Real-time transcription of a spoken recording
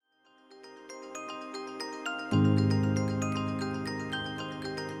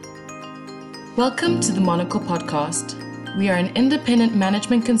Welcome to the Monocle Podcast. We are an independent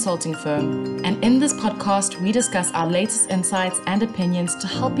management consulting firm, and in this podcast, we discuss our latest insights and opinions to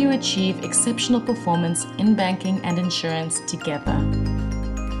help you achieve exceptional performance in banking and insurance together.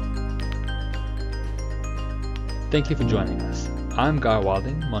 Thank you for joining us. I'm Guy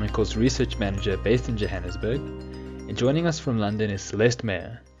Wilding, Monocle's research manager based in Johannesburg, and joining us from London is Celeste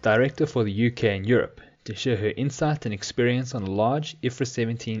Meyer, director for the UK and Europe, to share her insight and experience on a large IFRS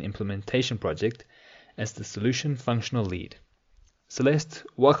 17 implementation project as the solution functional lead. Celeste,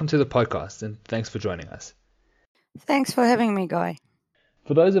 welcome to the podcast and thanks for joining us. Thanks for having me, Guy.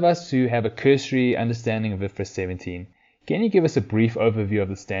 For those of us who have a cursory understanding of IFRS 17, can you give us a brief overview of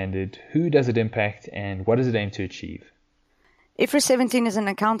the standard, who does it impact, and what does it aim to achieve? IFRS 17 is an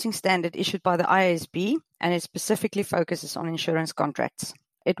accounting standard issued by the IASB, and it specifically focuses on insurance contracts.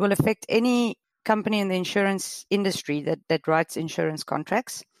 It will affect any company in the insurance industry that writes insurance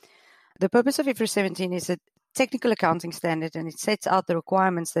contracts. The purpose of IFRS 17 is a technical accounting standard, and it sets out the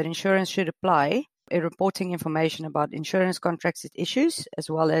requirements that insurance should apply in reporting information about insurance contracts it issues,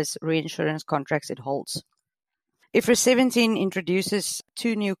 as well as reinsurance contracts it holds. IFRS 17 introduces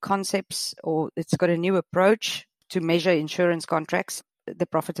two new concepts, or it's got a new approach to measure insurance contracts, the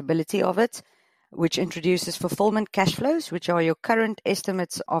profitability of it, which introduces fulfillment cash flows, which are your current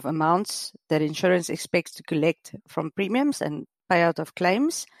estimates of amounts that insurance expects to collect from premiums and payout of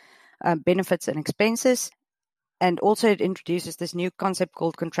claims, benefits and expenses. And also it introduces this new concept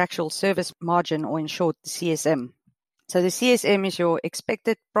called contractual service margin, or in short, the CSM. So the CSM is your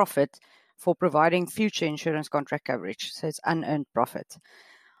expected profit for providing future insurance contract coverage. So it's unearned profit.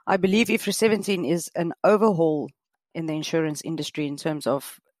 I believe IFRS 17 is an overhaul in the insurance industry in terms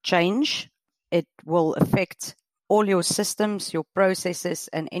of change. It will affect all your systems, your processes,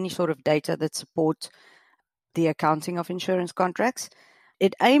 and any sort of data that support the accounting of insurance contracts.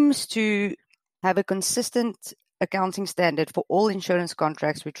 It aims to have a consistent accounting standard for all insurance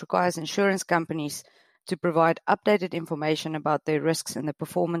contracts, which requires insurance companies to provide updated information about their risks and the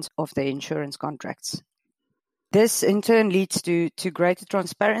performance of their insurance contracts. This in turn leads to greater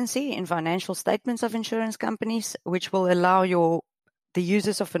transparency in financial statements of insurance companies, which will allow the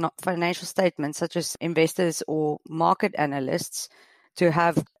users of financial statements, such as investors or market analysts, to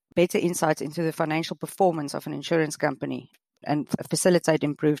have better insights into the financial performance of an insurance company and facilitate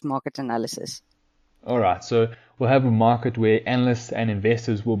improved market analysis. All right, so we'll have a market where analysts and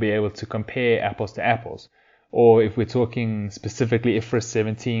investors will be able to compare apples to apples. Or if we're talking specifically IFRS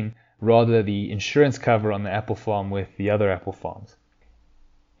 17, rather the insurance cover on the apple farm with the other apple farms.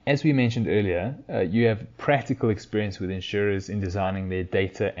 As we mentioned earlier, you have practical experience with insurers in designing their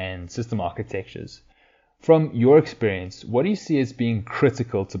data and system architectures. From your experience, what do you see as being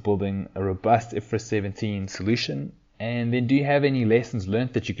critical to building a robust IFRS 17 solution? And then do you have any lessons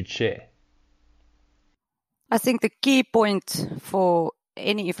learned that you could share? I think the key point for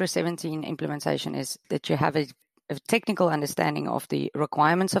any IFRS 17 implementation is that you have a technical understanding of the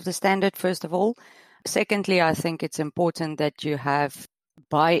requirements of the standard, first of all. Secondly, I think it's important that you have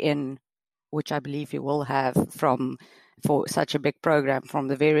buy-in, which I believe you will have for such a big program from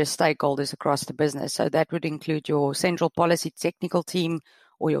the various stakeholders across the business. So that would include your central policy technical team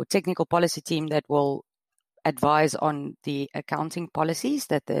or your technical policy team that will advise on the accounting policies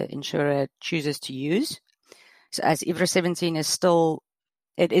that the insurer chooses to use. So as IFRS 17 is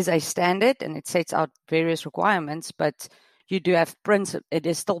it is a standard and it sets out various requirements, but you do have it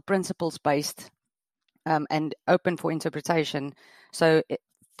is still principles based and open for interpretation. So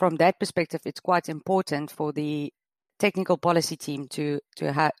from that perspective, it's quite important for the technical policy team to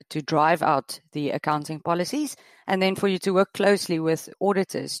drive out the accounting policies, and then for you to work closely with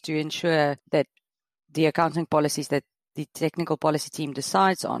auditors to ensure that the accounting policies that the technical policy team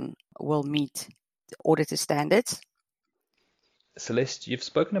decides on will meet the auditor standards. Celeste, you've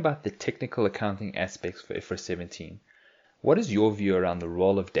spoken about the technical accounting aspects for IFRS 17. What is your view around the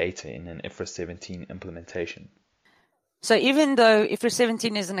role of data in an IFRS 17 implementation? So even though IFRS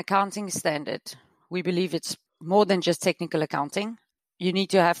 17 is an accounting standard, we believe it's more than just technical accounting. You need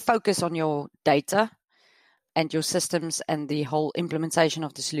to have focus on your data and your systems and the whole implementation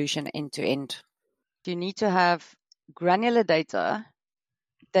of the solution end to end. You need to have granular data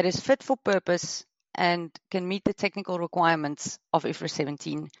that is fit for purpose and can meet the technical requirements of IFRS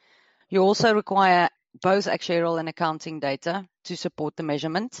 17. You also require both actuarial and accounting data to support the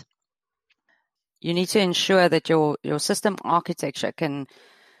measurement. You need to ensure that your system architecture can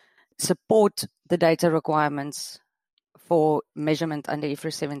support the data requirements for measurement under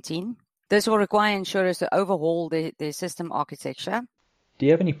IFRS 17. This will require insurers to overhaul their system architecture. Do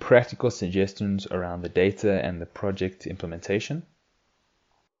you have any practical suggestions around the data and the project implementation?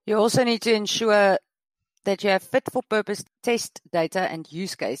 You also need to ensure that you have fit-for-purpose test data and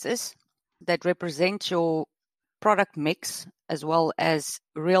use cases that represent your product mix, as well as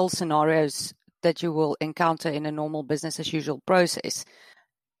real scenarios that you will encounter in a normal business-as-usual process.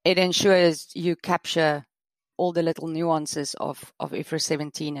 It ensures you capture all the little nuances of IFRS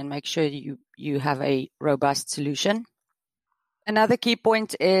 17 and make sure you have a robust solution. Another key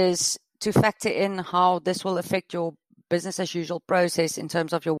point is to factor in how this will affect your business as usual process in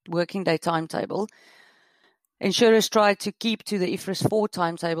terms of your working day timetable. Insurers try to keep to the IFRS 4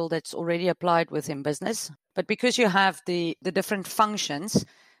 timetable that's already applied within business, but because you have the different functions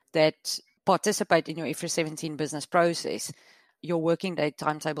that participate in your IFRS 17 business process, your working day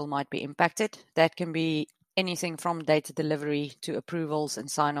timetable might be impacted. That can be anything from data delivery to approvals and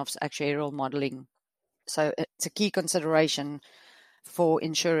sign-offs, actuarial modeling. So it's a key consideration for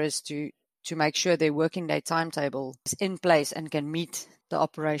insurers to make sure their working day timetable is in place and can meet the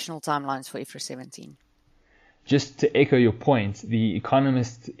operational timelines for IFRS 17. Just to echo your point, the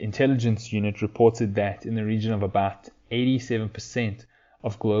Economist Intelligence Unit reported that in the region of about 87%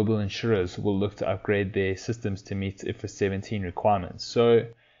 of global insurers will look to upgrade their systems to meet IFRS 17 requirements. So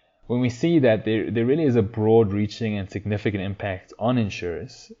when we see that there really is a broad-reaching and significant impact on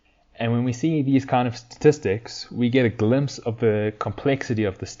insurers, and when we see these kind of statistics, we get a glimpse of the complexity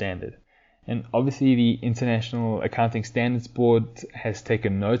of the standard. And obviously the International Accounting Standards Board has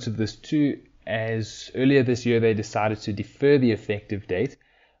taken note of this too, as earlier this year they decided to defer the effective date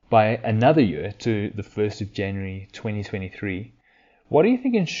by another year to the 1st of January 2023. What do you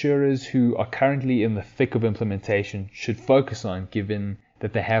think insurers who are currently in the thick of implementation should focus on, given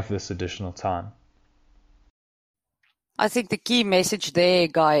that they have this additional time? I think the key message there,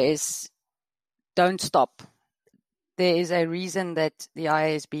 Guy, is don't stop. There is a reason that the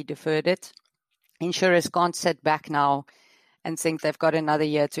IASB deferred it. Insurers can't sit back now and think they've got another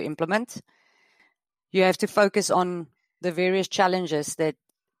year to implement. You have to focus on the various challenges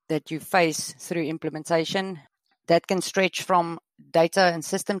that you face through implementation. That can stretch from data and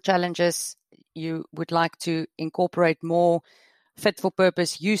system challenges. You would like to incorporate more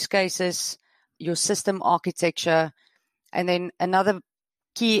fit-for-purpose use cases, your system architecture, and then another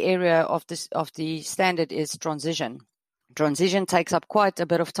key area of the standard is transition. Transition takes up quite a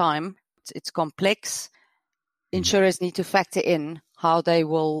bit of time. It's complex. Insurers need to factor in how they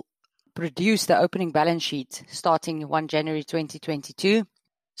will produce the opening balance sheet starting 1 January 2022.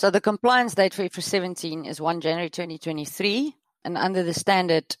 So the compliance date for IFRS 17 is 1 January 2023, and under the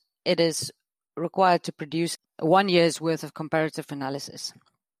standard, it is required to produce 1 year's worth of comparative analysis.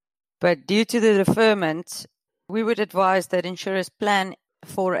 But due to the deferment, we would advise that insurers plan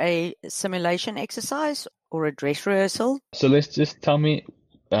for a simulation exercise or a dress rehearsal. So let's just tell me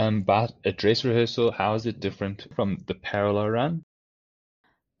about a dress rehearsal. How is it different from the parallel run?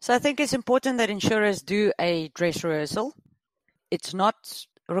 So I think it's important that insurers do a dress rehearsal. It's not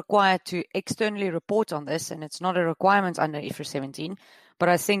required to externally report on this, and it's not a requirement under IFRS 17, but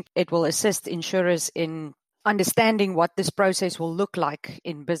I think it will assist insurers in understanding what this process will look like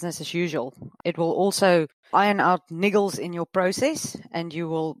in business as usual. It will also iron out niggles in your process, and you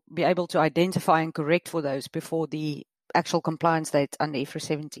will be able to identify and correct for those before the actual compliance date under IFRS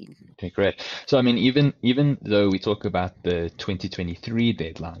 17. Okay, great. So, I mean, even though we talk about the 2023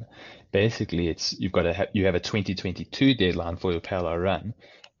 deadline, basically you have a 2022 deadline for your parallel run,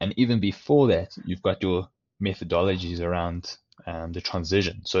 and even before that, you've got your methodologies around the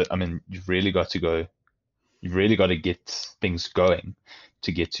transition. So, I mean, you've really got to get things going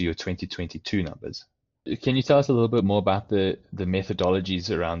to get to your 2022 numbers. Can you tell us a little bit more about the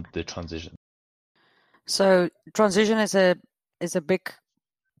methodologies around the transition? So transition is a big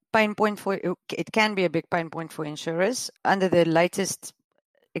pain point it can be a big pain point for insurers. Under the latest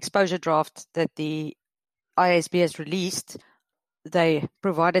exposure draft that the IASB has released, they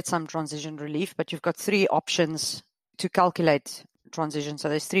provided some transition relief, but you've got 3 options to calculate transition. So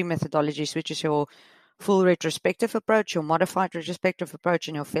there's 3 methodologies, which is your full retrospective approach, your modified retrospective approach,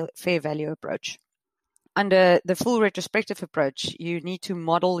 and your fair value approach. Under the full retrospective approach, you need to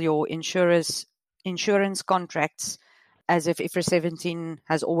model your insurance contracts as if IFRS 17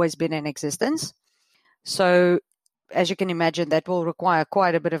 has always been in existence. So, as you can imagine, that will require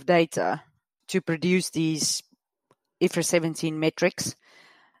quite a bit of data to produce these IFRS 17 metrics,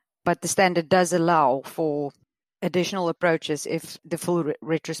 but the standard does allow for additional approaches if the full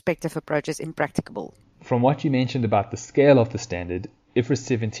retrospective approach is impracticable. From what you mentioned about the scale of the standard, IFRS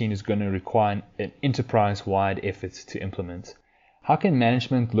 17 is going to require an enterprise-wide effort to implement. How can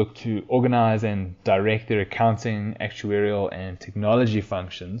management look to organize and direct their accounting, actuarial, and technology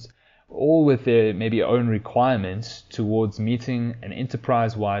functions all with their maybe own requirements towards meeting an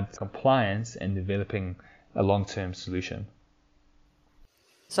enterprise-wide compliance and developing a long-term solution.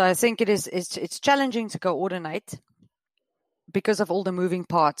 So I think it's challenging to coordinate because of all the moving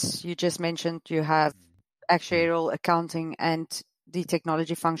parts. You just mentioned you have actuarial, accounting, and the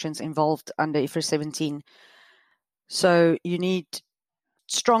technology functions involved under IFRS 17. So you need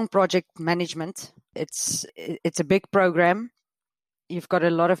strong project management. It's a big program. You've got a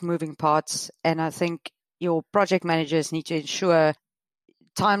lot of moving parts, and I think your project managers need to ensure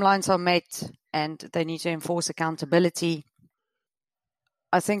timelines are met and they need to enforce accountability.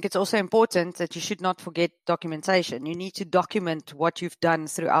 I think it's also important that you should not forget documentation. You need to document what you've done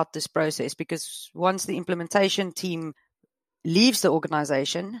throughout this process, because once the implementation team leaves the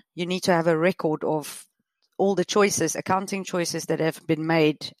organization, you need to have a record of all the choices, accounting choices that have been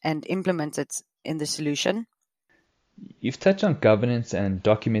made and implemented in the solution. You've touched on governance and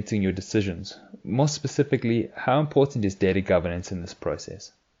documenting your decisions. More specifically, how important is data governance in this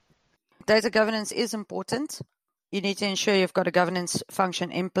process? Data governance is important. You need to ensure you've got a governance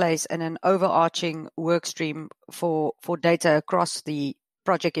function in place and an overarching work stream for data across the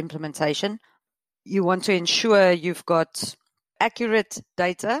project implementation. You want to ensure you've got accurate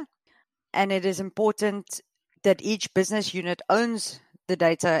data, and it is important that each business unit owns the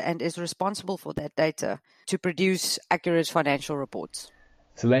data and is responsible for that data to produce accurate financial reports.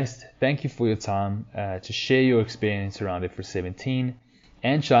 Celeste, thank you for your time to share your experience around IFRS 17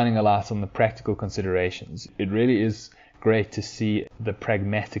 and shining a light on the practical considerations. It really is great to see the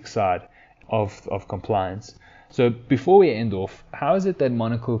pragmatic side of compliance. So before we end off, how is it that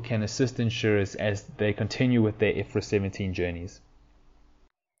Monocle can assist insurers as they continue with their IFRS 17 journeys?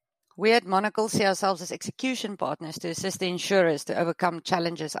 We at Monocle see ourselves as execution partners to assist the insurers to overcome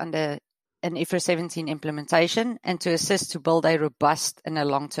challenges under an IFRS 17 implementation and to assist to build a robust and a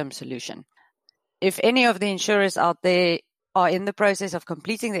long-term solution. If any of the insurers out there are in the process of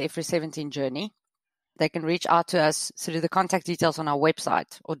completing the IFRS 17 journey, they can reach out to us through the contact details on our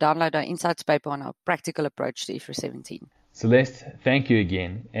website or download our insights paper on our practical approach to IFRS 17. Celeste, thank you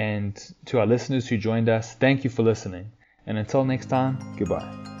again. And to our listeners who joined us, thank you for listening. And until next time, goodbye.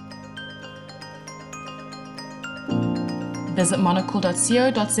 Visit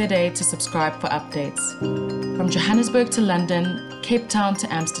monocle.co.za to subscribe for updates. From Johannesburg to London, Cape Town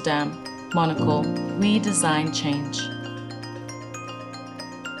to Amsterdam, Monocle, we design change.